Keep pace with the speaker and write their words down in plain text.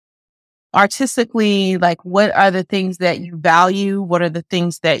artistically, like what are the things that you value? What are the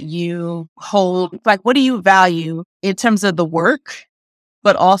things that you hold? Like, what do you value in terms of the work,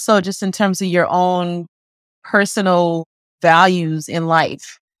 but also just in terms of your own personal values in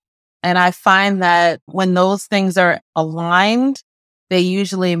life? And I find that when those things are aligned, they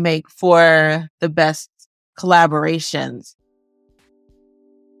usually make for the best collaborations.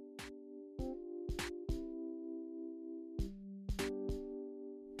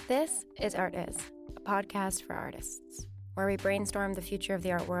 This is Art Is, a podcast for artists, where we brainstorm the future of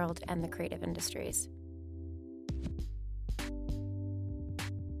the art world and the creative industries.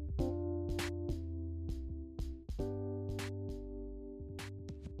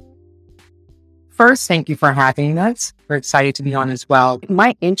 First, thank you for having us. We're excited to be on as well.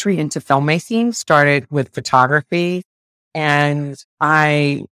 My entry into filmmaking started with photography, and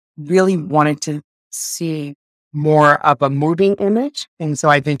I really wanted to see more of a moving image. And so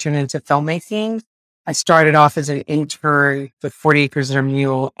I ventured into filmmaking. I started off as an intern with 40 Acres and a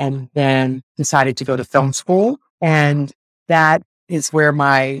Mule, and then decided to go to film school. And that is where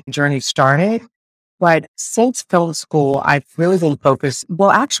my journey started. But since film school, I've really been focused,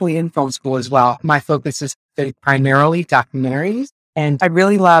 well, actually in film school as well. My focus has been primarily documentaries. And I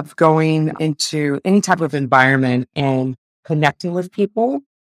really love going into any type of environment and connecting with people.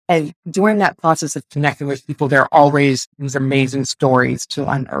 And during that process of connecting with people, there are always these amazing stories to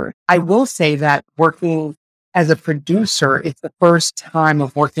unearth. I will say that working as a producer, it's the first time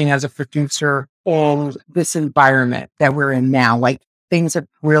of working as a producer in this environment that we're in now. Like things have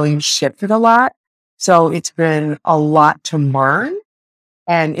really shifted a lot. So it's been a lot to learn,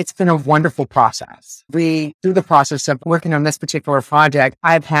 and it's been a wonderful process. Through the process of working on this particular project,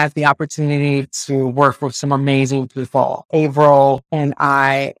 I've had the opportunity to work with some amazing people. Avril and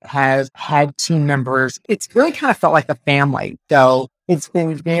I have had team members. It's really kind of felt like a family. So it's been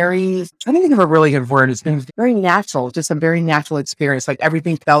I'm trying to think of a really good word. It's been very natural, just a very natural experience. Like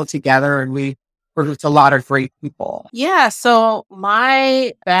everything fell together, and we worked with a lot of great people. Yeah. So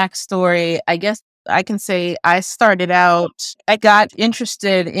my backstory, I guess I can say I got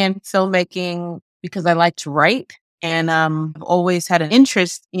interested in filmmaking because I like to write, and I've always had an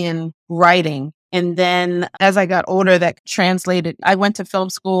interest in writing. And then as I got older, that translated. I went to film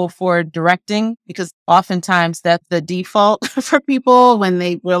school for directing because oftentimes that's the default for people when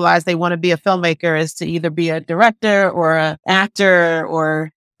they realize they want to be a filmmaker, is to either be a director or an actor or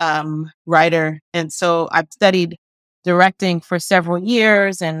writer. And so I've studied directing for several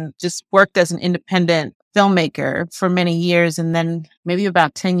years and just worked as an independent filmmaker for many years. And then maybe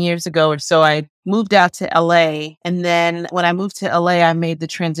about 10 years ago or so, I moved out to LA. And then when I moved to LA, I made the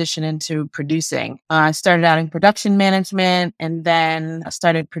transition into producing. I started out in production management, and then I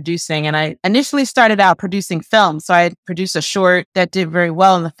started producing. And I initially started out producing film. So I produced a short that did very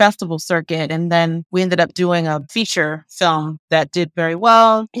well in the festival circuit. And then we ended up doing a feature film that did very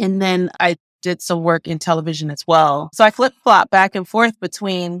well. And then I did some work in television as well. So I flip-flop back and forth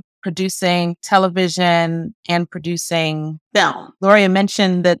between producing television and producing film. Gloria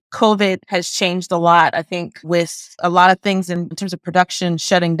mentioned that COVID has changed a lot, I think, with a lot of things in terms of production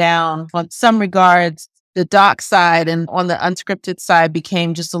shutting down. On some regards, the doc side and on the unscripted side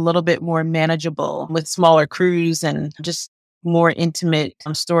became just a little bit more manageable with smaller crews and just more intimate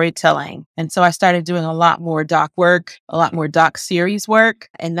storytelling. And so I started doing a lot more doc work, a lot more doc series work.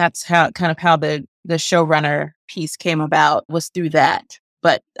 And that's how the showrunner piece came about, was through that.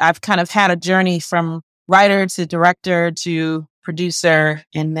 But I've kind of had a journey from writer to director to producer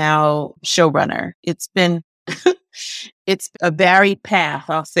and now showrunner. It's been, it's a varied path.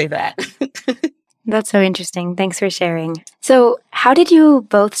 I'll say that. That's so interesting. Thanks for sharing. So how did you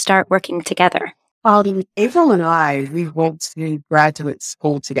both start working together? April and I, we went to graduate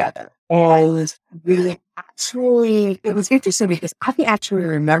school together. And it was interesting because I can actually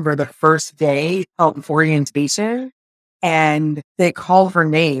remember the first day of orientation, and they called her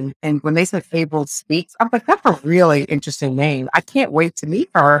name. And when they said April Speaks, I'm like, that's a really interesting name. I can't wait to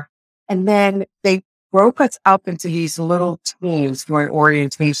meet her. And then they broke us up into these little teams during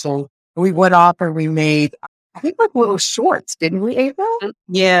orientation. We went off and we made, I think, like little shorts, didn't we, April?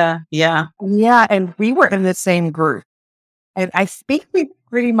 Yeah. Yeah. And we were in the same group. And I think we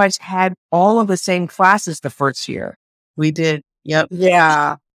pretty much had all of the same classes the first year. We did. Yep.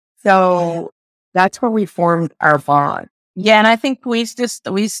 Yeah. So that's where we formed our bond. Yeah. And I think we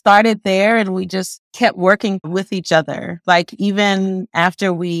started there and we just kept working with each other. Like even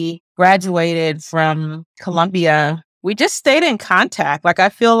after we graduated from Columbia, we just stayed in contact. Like I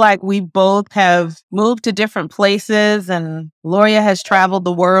feel like we both have moved to different places, and Gloria has traveled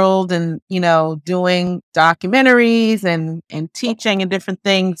the world and, doing documentaries and teaching and different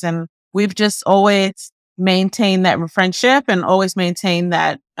things. And we've just always maintained that friendship and always maintained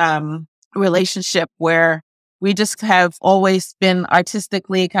that relationship where we just have always been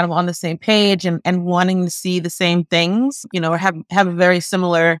artistically kind of on the same page and wanting to see the same things, or have a very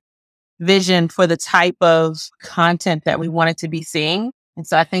similar vision for the type of content that we wanted to be seeing. And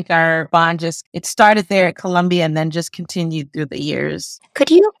so I think our bond it started there at Columbia and then just continued through the years.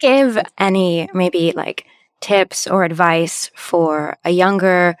 Could you give any maybe like tips or advice for a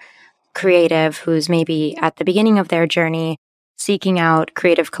younger creative who's maybe at the beginning of their journey seeking out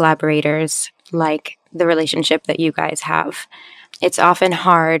creative collaborators like the relationship that you guys have? It's often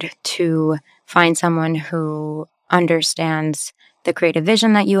hard to find someone who understands the creative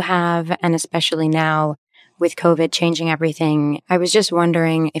vision that you have, and especially now with COVID changing everything. I was just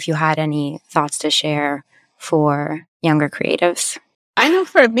wondering if you had any thoughts to share for younger creatives. I know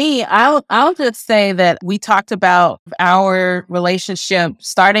for me, I'll just say that we talked about our relationship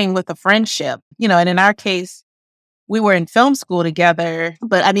starting with a friendship, and in our case, we were in film school together.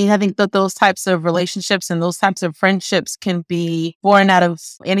 But I mean, I think that those types of relationships and those types of friendships can be born out of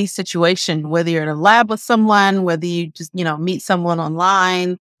any situation, whether you're in a lab with someone, whether you just, meet someone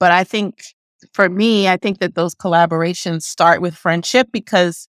online. But I think for me, I think that those collaborations start with friendship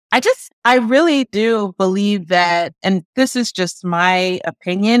because I really do believe that, and this is just my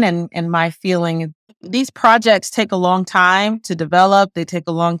opinion and my feeling, these projects take a long time to develop. They take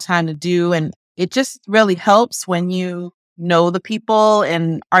a long time to do. And it just really helps when you know the people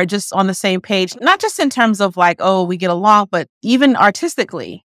and are just on the same page, not just in terms of like, oh, we get along, but even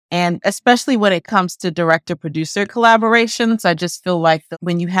artistically. And especially when it comes to director-producer collaborations, I just feel like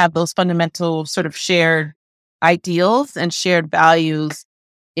when you have those fundamental sort of shared ideals and shared values,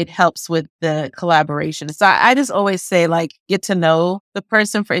 it helps with the collaboration. So I just always say, like, get to know the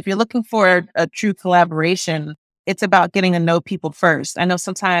person. If you're looking for a true collaboration, it's about getting to know people first. I know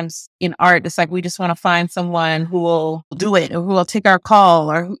sometimes in art, it's like we just want to find someone who will do it or who will take our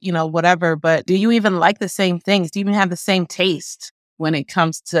call or, whatever. But do you even like the same things? Do you even have the same taste when it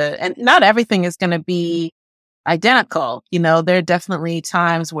comes to, and not everything is going to be identical. There are definitely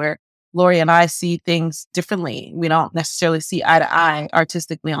times where Lori and I see things differently. We don't necessarily see eye to eye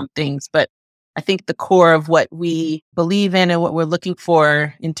artistically on things, but I think the core of what we believe in and what we're looking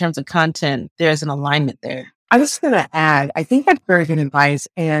for in terms of content, there's an alignment there. I was going to add, I think that's very good advice.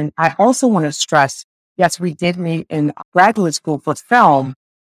 And I also want to stress, yes, we did meet in graduate school for film.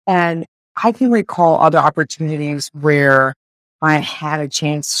 And I can recall other opportunities where I had a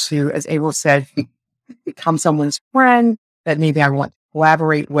chance to, as Abel said, become someone's friend that maybe I want to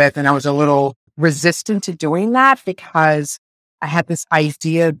collaborate with. And I was a little resistant to doing that because I had this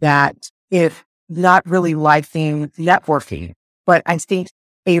idea that if not really liking networking, but I think,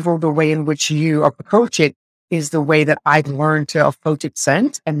 Abel, the way in which you approach it is the way that I've learned to approach it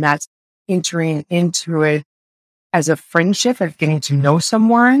since. And that's entering into it as a friendship of getting to know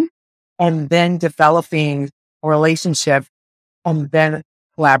someone and then developing a relationship and then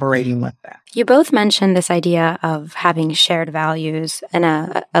collaborating with them. You both mentioned this idea of having shared values and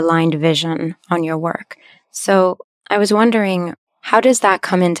a aligned vision on your work. So I was wondering, how does that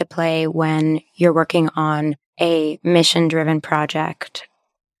come into play when you're working on a mission-driven project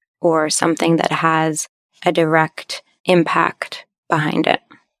or something that has a direct impact behind it?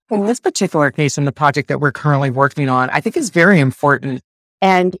 In this particular case, in the project that we're currently working on, I think it's very important.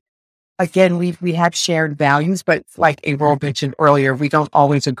 And again, we have shared values, but like April mentioned earlier, we don't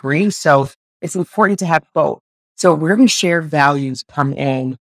always agree. So it's important to have both. So where we share values come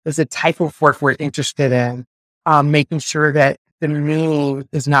in is the type of work we're interested in, making sure that the meaning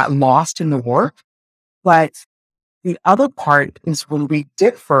is not lost in the work. But the other part is when we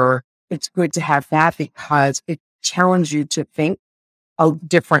differ, it's good to have that because it challenges you to think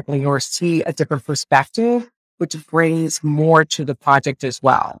differently or see a different perspective, which brings more to the project as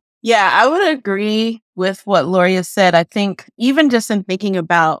well. Yeah, I would agree with what Loria said. I think even just in thinking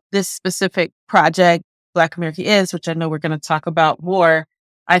about this specific project, Black America Is, which I know we're going to talk about more,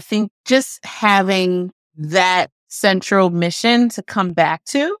 I think just having that central mission to come back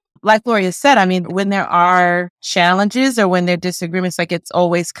to, like Loria said, I mean, when there are challenges or when there are disagreements, like it's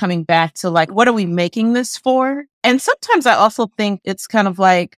always coming back to like, what are we making this for? And sometimes I also think it's kind of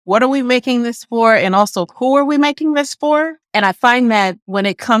like, what are we making this for? And also, who are we making this for? And I find that when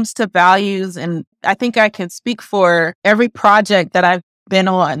it comes to values, and I think I can speak for every project that I've been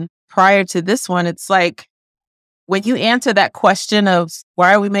on prior to this one, it's like, when you answer that question of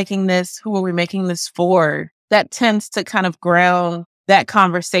why are we making this? Who are we making this for? That tends to kind of ground that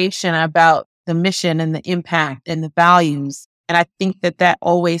conversation about the mission and the impact and the values. And I think that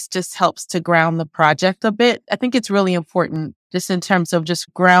always just helps to ground the project a bit. I think it's really important just in terms of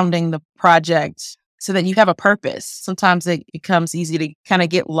just grounding the project so that you have a purpose. Sometimes it becomes easy to kind of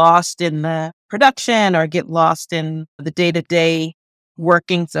get lost in the production or get lost in the day-to-day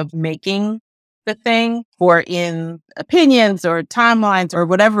workings of making the thing, or in opinions or timelines or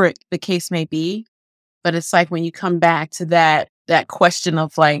whatever the case may be. But it's like when you come back to that question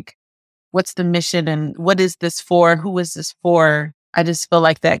of like, what's the mission and what is this for? Who is this for? I just feel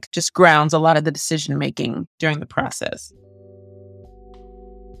like that just grounds a lot of the decision making during the process.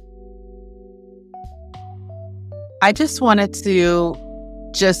 I just wanted to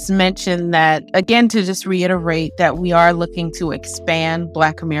just mention that, again, to just reiterate that we are looking to expand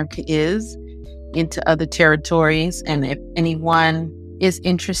Black America Is into other territories. And if anyone is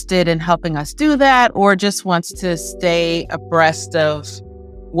interested in helping us do that, or just wants to stay abreast of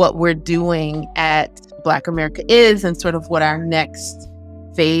what we're doing at Black America Is and sort of what our next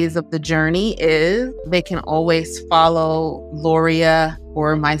phase of the journey is, they can always follow Loria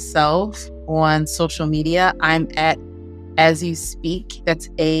or myself on social media. I'm at As You Speak. That's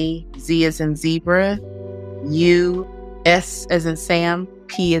A-Z as in zebra, U-S as in Sam,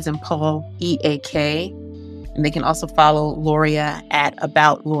 P as in Paul, E-A-K. And they can also follow Loria at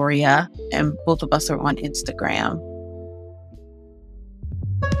About Loria. And both of us are on Instagram.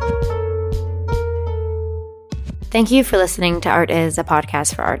 Thank you for listening to Art Is, a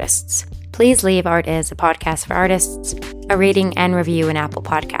podcast for artists. Please leave Art Is, a podcast for artists, a rating and review in Apple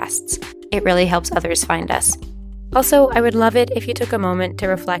Podcasts. It really helps others find us. Also, I would love it if you took a moment to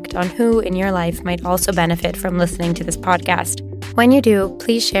reflect on who in your life might also benefit from listening to this podcast. When you do,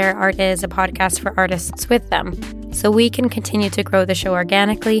 please share Art Is, a podcast for artists with them, so we can continue to grow the show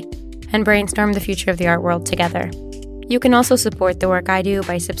organically and brainstorm the future of the art world together. You can also support the work I do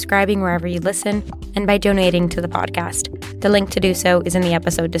by subscribing wherever you listen and by donating to the podcast. The link to do so is in the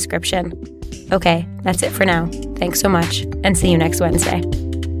episode description. Okay, that's it for now. Thanks so much, and see you next Wednesday.